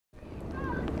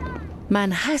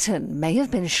Manhattan may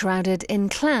have been shrouded in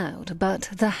cloud, but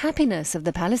the happiness of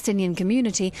the Palestinian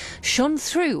community shone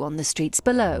through on the streets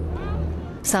below.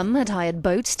 Some had hired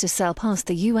boats to sail past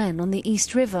the UN on the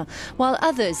East River, while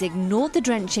others ignored the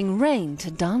drenching rain to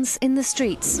dance in the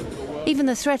streets. Even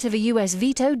the threat of a US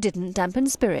veto didn't dampen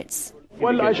spirits.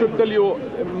 Well, I should tell you,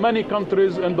 many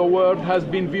countries in the world has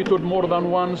been vetoed more than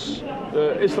once.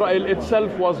 Israel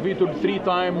itself was vetoed 3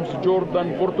 times,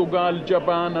 Jordan, Portugal,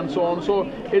 Japan, and so on.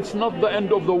 So it's not the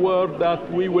end of the world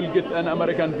that we will get an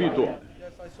American veto.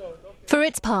 For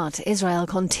its part, Israel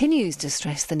continues to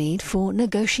stress the need for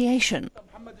negotiation.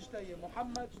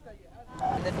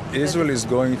 Israel is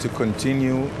going to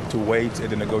continue to wait at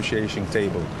the negotiation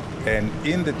table. And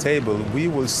in the table, we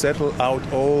will settle out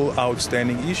all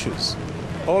outstanding issues,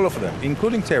 all of them,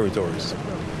 including territories.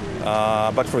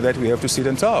 But for that, we have to sit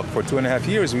and talk. For 2.5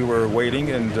 years, we were waiting,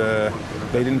 and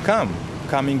they didn't come,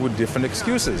 coming with different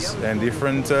excuses and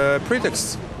different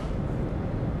pretexts.